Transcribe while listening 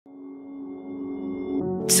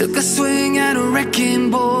Took a swing at a wrecking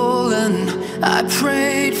ball and I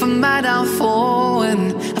prayed for my downfall,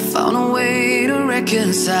 and I found a way to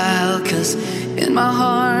reconcile, 'cause in my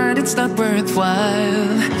heart it's not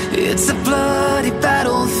worthwhile. It's a bloody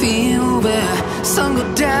battlefield where some go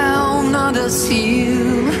down, others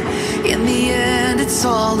heal. In the end it's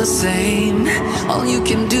all the same. All you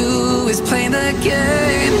can do is play the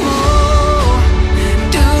game. Oh,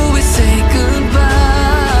 do we say goodbye?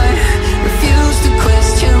 Refuse to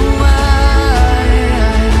question why.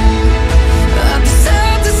 I'm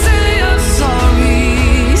sad to say I'm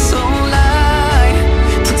sorry, so lie.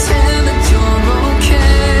 Pretend that you're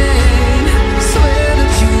okay. Swear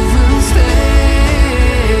that you will stay.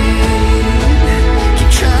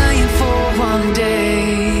 Keep trying for one day.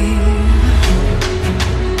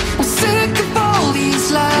 I'm sick of all these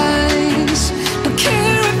lies. Don't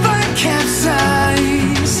care if I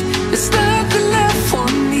capsize. There's nothing left for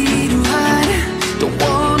me to hide. Don't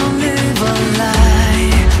wanna live a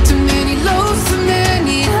lie. Too many lows, too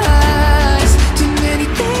many highs. Too many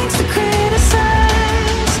things to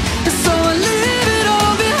criticize. And so I leave it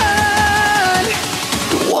all behind.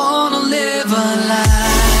 Don't wanna live a lie.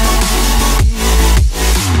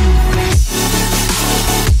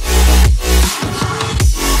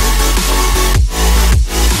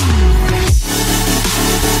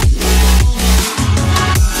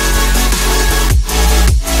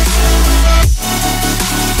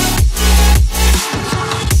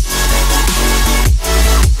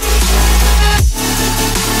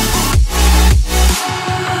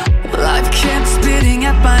 Life kept spitting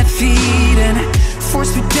at my feet and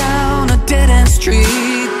forced me down a dead-end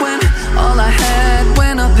street, when all I had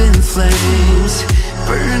went up in flames,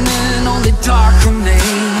 burning only dark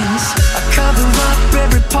remains. I cover up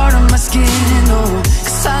every part of my skin, oh,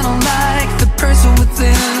 'cause I don't like the person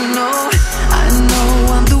within. Oh, I know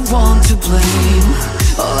I'm the one to blame.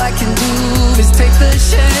 All I can do is take the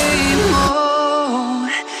shame. Oh,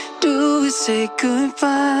 do we say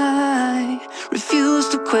goodbye? Refuse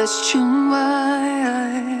to question why.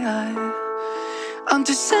 I'm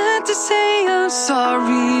too sad to say I'm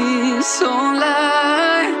sorry, so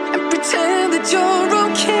lie and pretend that you're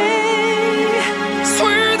okay.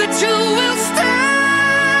 Swear that you will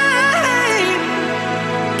stay.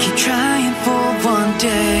 Keep trying for one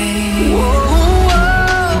day.